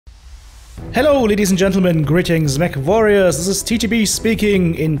Hello ladies and gentlemen, greetings Mech Warriors, this is TTB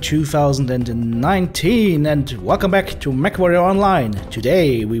speaking in 2019 and welcome back to Mechwarrior Online.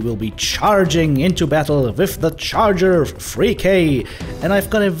 Today we will be charging into battle with the Charger 3K and I've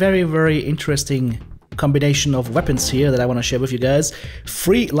got a very interesting combination of weapons here that I want to share with you guys.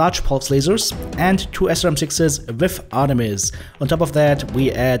 3 large pulse lasers and 2 SRM6s with Artemis. On top of that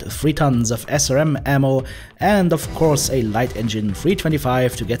we add 3 tons of SRM ammo and of course a light engine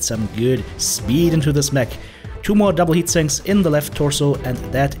 325 to get some good speed into this mech. 2 more double heat sinks in the left torso and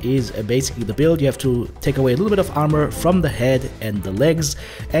that is basically the build. You have to take away a little bit of armor from the head and the legs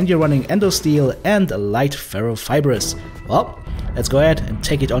and you're running endo steel and light ferrofibrous. Well, let's go ahead and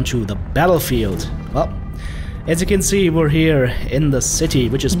take it onto the battlefield. Well, as you can see, we're here in the city,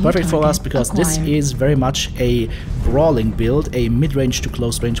 which is perfect for us because this is very much a brawling build, a mid-range to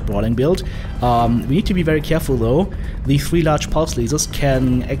close-range brawling build. We need to be very careful though. The 3 large pulse lasers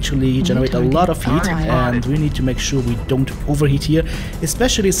can actually generate a lot of heat and we need to make sure we don't overheat here,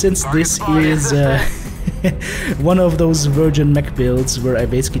 especially since this is one of those virgin mech builds where I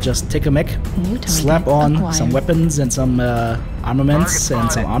basically just take a mech, slap on some weapons and some armaments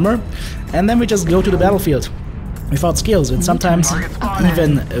and some armor, and then we just go to the battlefield without skills and sometimes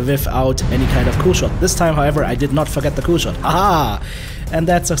even without any kind of cool shot. This time, however, I did not forget the cool shot. Aha! And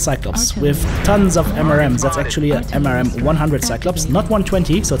that's a Cyclops with tons of MRMs. That's actually a MRM 100 Cyclops, not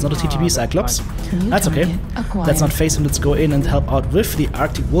 120, so it's not a TTB Cyclops. That's okay. Let's not face him, let's go in and help out with the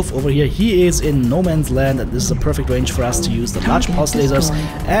Arctic Wolf over here. He is in no man's land and this is a perfect range for us to use the large pulse lasers.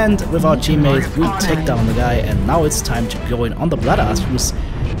 And with our teammate, we take down the guy and now it's time to go in on the Bloodast, who's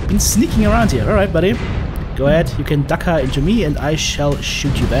been sneaking around here. Alright, buddy. Go ahead, you can duck her into me and I shall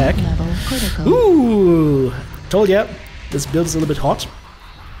shoot you back. Ooh! Told ya, this build is a little bit hot.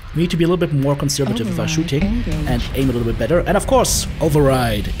 We need to be a little bit more conservative with our shooting and aim a little bit better. And of course,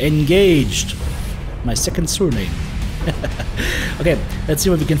 override, engaged. My second surname. Okay, let's see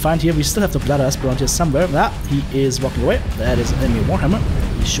what we can find here. We still have the Bloodast around here somewhere. Ah, he is walking away. That is enemy Warhammer.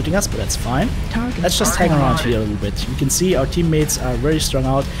 He's shooting us, but that's fine. Let's just hang around here a little bit. You can see our teammates are very strung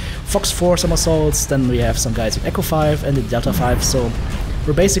out. Fox 4 somersaults, then we have some guys with Echo 5 and the Delta 5, so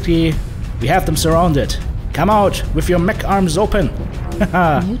we have them surrounded. Come out with your mech arms open!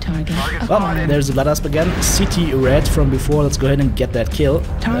 Well, there's the Bloodasp again. CT red from before. Let's go ahead and get that kill.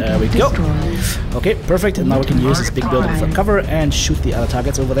 There we go. Okay, perfect. And now we can use this big building for cover and shoot the other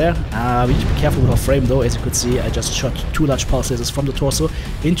targets over there. We need to be careful with our frame though. As you could see, I just shot 2 large pulse lasers from the torso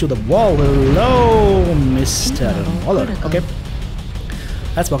into the wall. Hello, Mr. Waller. Okay.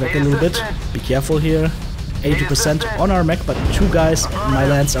 Let's walk back a little bit. Be careful here. 82% on our mech, but 2 guys in my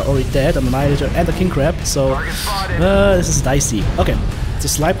lands are already dead, an Annihilator and a King Crab, so this is dicey. Okay, it's a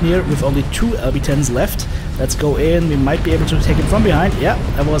Sleipnir with only 2 LB10s left. Let's go in, we might be able to take him from behind. Yeah,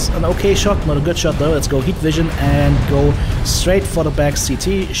 that was an okay shot, not a good shot though. Let's go heat vision and go straight for the back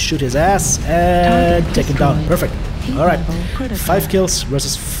CT, shoot his ass and take him down. Perfect. Alright, 5 kills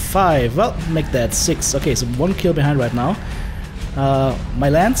versus 5, well, make that 6. Okay, so 1 kill behind right now. My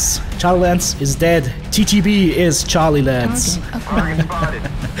Lance, Charlie Lance is dead. TTB is Charlie Lance.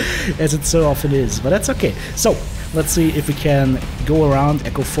 As it so often is, but that's okay. So, let's see if we can go around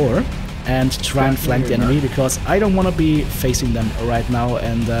Echo 4 and try and flank the enemy, because I don't want to be facing them right now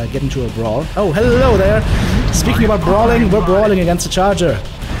and get into a brawl. Oh, hello there! Speaking about brawling, we're brawling against the Charger.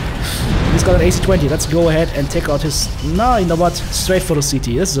 He's got an AC-20. Let's go ahead and take out his... No, you know what? Straight for the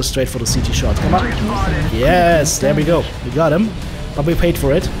CT. This is a straight for the CT shot. Come on. Yes, there we go. We got him. But we paid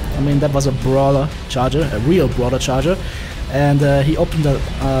for it. I mean, that was a brawler Charger, a real brawler Charger. And he opened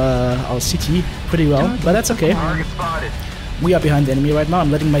our CT pretty well, but that's okay. We are behind the enemy right now.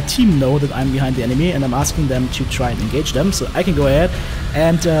 I'm letting my team know that I'm behind the enemy and I'm asking them to try and engage them so I can go ahead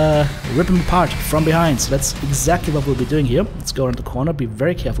and rip them apart from behind. So that's exactly what we'll be doing here. Let's go around the corner. Be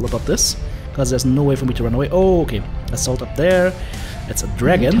very careful about this because there's no way for me to run away. Oh, okay. Assault up there. It's a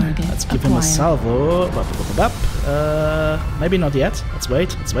dragon. Let's give him a salvo. Maybe not yet. Let's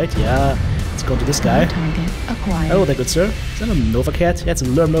wait. Yeah. Let's go to this guy. Oh, there, good sir. Is that a Nova Cat? Yeah, it's a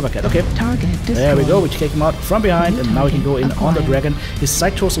Lurm Nova Cat. Okay. There we go. We take him out from behind, and now we can go in on the dragon. His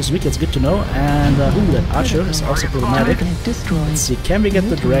side torso is weak. That's good to know. And ooh, that archer is also problematic. Let's see. Can we get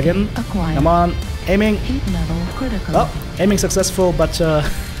the dragon? Come on. Aiming. Oh, aiming successful, but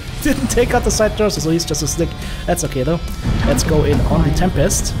didn't take out the side torso, so he's just a stick. That's okay though. Let's go in on the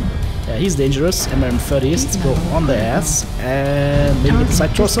Tempest. Yeah, he's dangerous. MRM30s. Let's go on the ass and maybe get the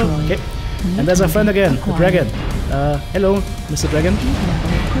side torso. Okay. And there's our friend again, the dragon. Hello, Mr. Dragon.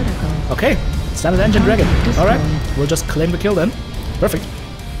 Okay, standard engine dragon. Alright, we'll just claim the kill then. Perfect.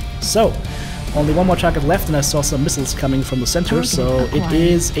 So, only one more target left, and I saw some missiles coming from the center, so it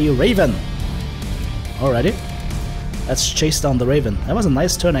is a Raven. Alrighty. Let's chase down the Raven. That was a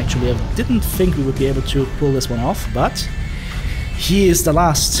nice turn actually. I didn't think we would be able to pull this one off, but he is the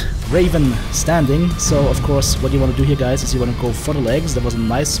last Raven standing. So of course what you want to do here, guys, is you want to go for the legs. There was a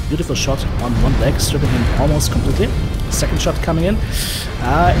nice beautiful shot on one leg, stripping him almost completely. Second shot coming in.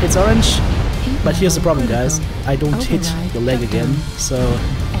 It's orange, but here's the problem, guys. I don't hit the leg again, so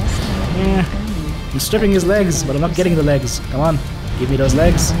yeah. I'm stripping his legs, but I'm not getting the legs. Come on, give me those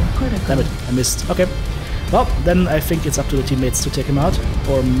legs. Damn it, I missed. Okay. Well, then I think it's up to the teammates to take him out.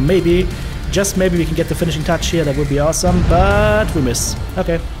 Or maybe, just maybe we can get the finishing touch here. That would be awesome, but we miss.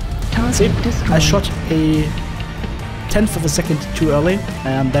 Okay. See, I shot a 1/10 of a second too early,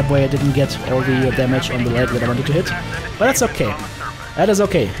 and that way I didn't get all the damage on the leg that I wanted to hit. But that's okay. That is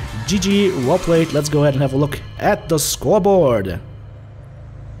okay. GG, well played. Let's go ahead and have a look at the scoreboard.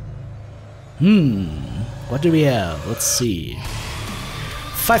 What do we have? Let's see.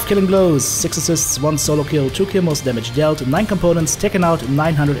 5 killing blows, 6 assists, 1 solo kill, 2 kill, most damage dealt, 9 components taken out,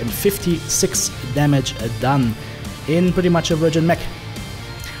 956 damage done in pretty much a virgin mech.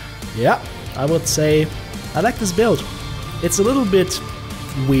 Yeah, I would say I like this build. It's a little bit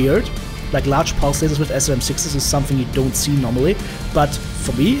weird, like large pulse lasers with SRM6s is something you don't see normally, but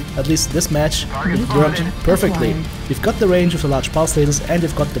for me, at least this match, it worked perfectly. We've got the range with the large pulse lasers and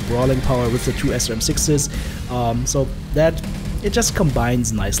we've got the brawling power with the 2 SRM6s, so that it just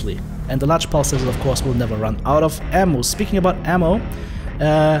combines nicely. And the large pulse lasers, of course, will never run out of ammo. Speaking about ammo,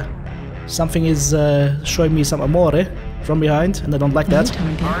 something is showing me some amore from behind, and I don't like that.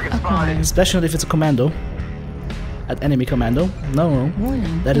 Especially if it's a commando. An enemy commando. No,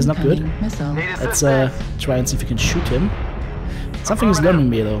 that is not good. Let's try and see if we can shoot him. Something is learning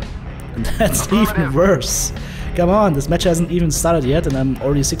me though, and that's even worse. Come on, this match hasn't even started yet, and I'm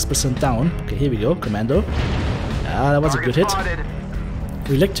already 6% down. Okay, here we go, commando. Ah, that was a good hit.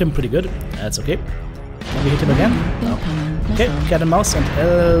 We licked him pretty good. That's okay. Can we hit him again? No. Okay, cat and mouse, and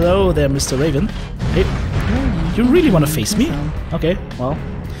hello there, Mr. Raven. Hey, you really want to face me? Okay, well,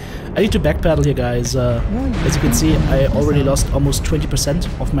 I need to backpedal here, guys. As you can see, I already lost almost 20%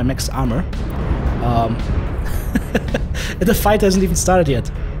 of my max armor. And the fight hasn't even started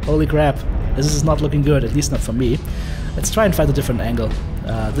yet. Holy crap. This is not looking good, at least not for me. Let's try and find a different angle.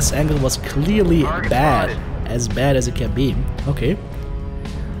 This angle was clearly bad as it can be. Okay.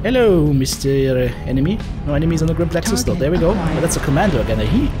 Hello, Mr. Enemy. No enemies on the Grim Plexus though. There we go. But that's a commando again.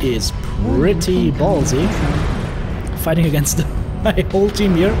 He is pretty ballsy. Fighting against my whole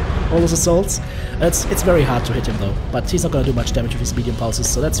team here. All those assaults. It's very hard to hit him though. But he's not gonna do much damage with his medium pulses,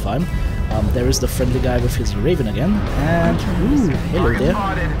 so that's fine. There is the friendly guy with his Raven again. And ooh, hello there.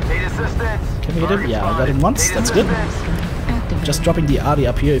 Can we hit him? Yeah, I got him once. That's good. Just dropping the ARI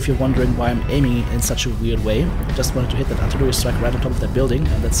up here if you're wondering why I'm aiming in such a weird way. Just wanted to hit that artillery strike right on top of that building,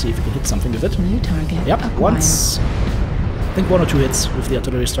 and let's see if we can hit something with it. Yep, once. I think 1 or 2 hits with the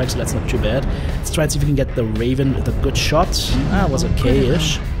artillery strike, so that's not too bad. Let's try and see if we can get the Raven with a good shot. Ah, was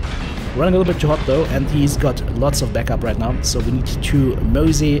okay-ish. Running a little bit too hot though, and he's got lots of backup right now, so we need to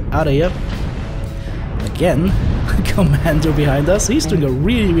mosey out of here. Again, commando behind us. He's doing a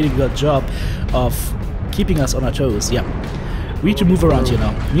really good job of keeping us on our toes. Yeah. We need to move around here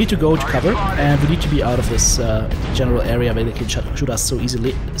now. We need to go to cover, and we need to be out of this general area where they can shoot us so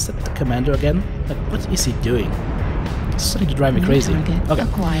easily. Is that the commander again? Like, what is he doing? It's starting to drive me crazy. Okay.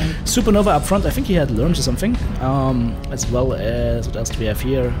 Supernova up front. I think he had learned or something. As well as, what else do we have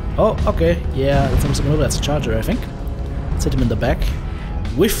here? Oh, okay. Yeah, that's not a Supernova. That's a Charger, I think. Let's hit him in the back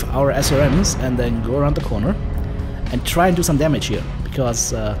with our SRMs, and then go around the corner and try and do some damage here,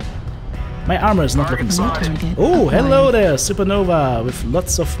 because my armor is not looking so hot. Oh, hello there, Supernova, with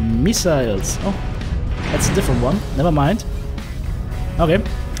lots of missiles. Oh, that's a different one. Never mind. Okay,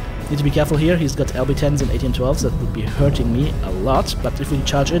 need to be careful here. He's got LB10s and ATM12s. That would be hurting me a lot. But if we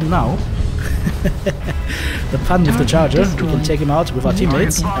charge in now, the pun with the Charger, we can take him out with our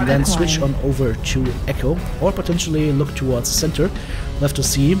teammates and then switch on over to Echo, or potentially look towards center. We'll have to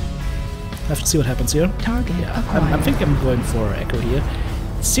see. Have to see what happens here. Yeah, I think I'm going for Echo here.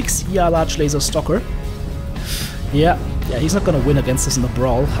 6 ER large laser stalker. Yeah, he's not gonna win against us in the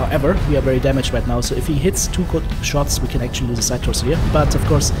brawl. However, we are very damaged right now, so if he hits 2 good shots, we can actually lose a side torso here. But of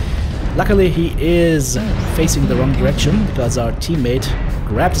course, luckily he is facing the wrong direction, because our teammate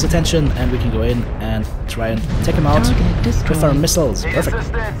grabbed his attention, and we can go in and try and take him out with our missiles.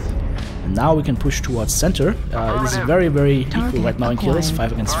 Perfect. And now we can push towards center. It is very equal right now in kills,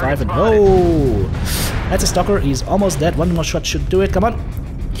 5 against 5, and oh! That's a stalker, he's almost dead. 1 more shot should do it, come on!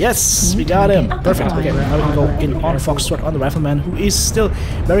 Yes, we got him. Perfect. Okay, now we can go in on Foxtrot on the Rifleman, who is still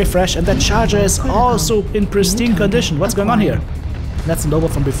very fresh, and that Charger is also in pristine condition. What's going on here? That's Nova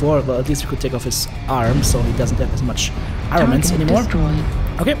from before, but at least we could take off his arm, so he doesn't have as much armaments anymore.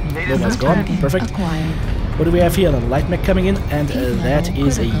 Okay, Nova's gone. Perfect. What do we have here? The light mech coming in, and that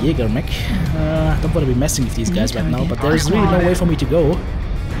is a Jaeger mech. Don't want to be messing with these guys right now, but there is really no way for me to go.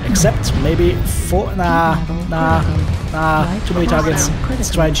 Except maybe for... Nah. Too many targets.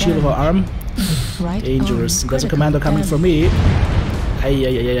 Let's try and shield our arm. Dangerous. There's a commando coming for me.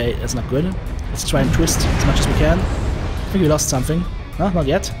 Ay, that's not good. Let's try and twist as much as we can. I think we lost something. No, not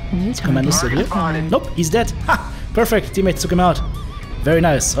yet. Commando's still here. Nope, he's dead. Ha! Perfect. Teammates took him out. Very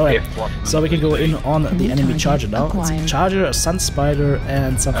nice. Alright. So we can go in on the enemy charger now. It's a charger, a sun spider,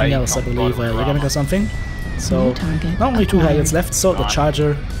 and something else, I believe. Organic or something. So, not only 2 targets left, so the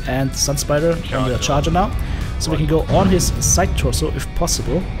charger and sun spider on the charger now. So we can go on his side torso if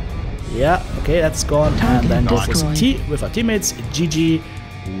possible. Yeah, okay, that's gone. And then go for some T with our teammates. GG.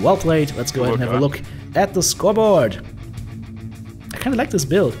 Well played. Let's go ahead and have a look at the scoreboard. I kind of like this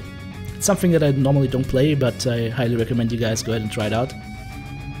build. It's something that I normally don't play, but I highly recommend you guys go ahead and try it out.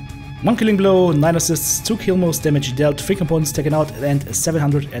 1 killing blow, 9 assists, 2 kill most damage dealt, 3 components taken out, and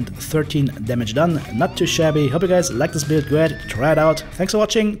 713 damage done. Not too shabby. Hope you guys like this build. Go ahead, try it out. Thanks for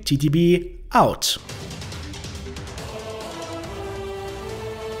watching. TTB out.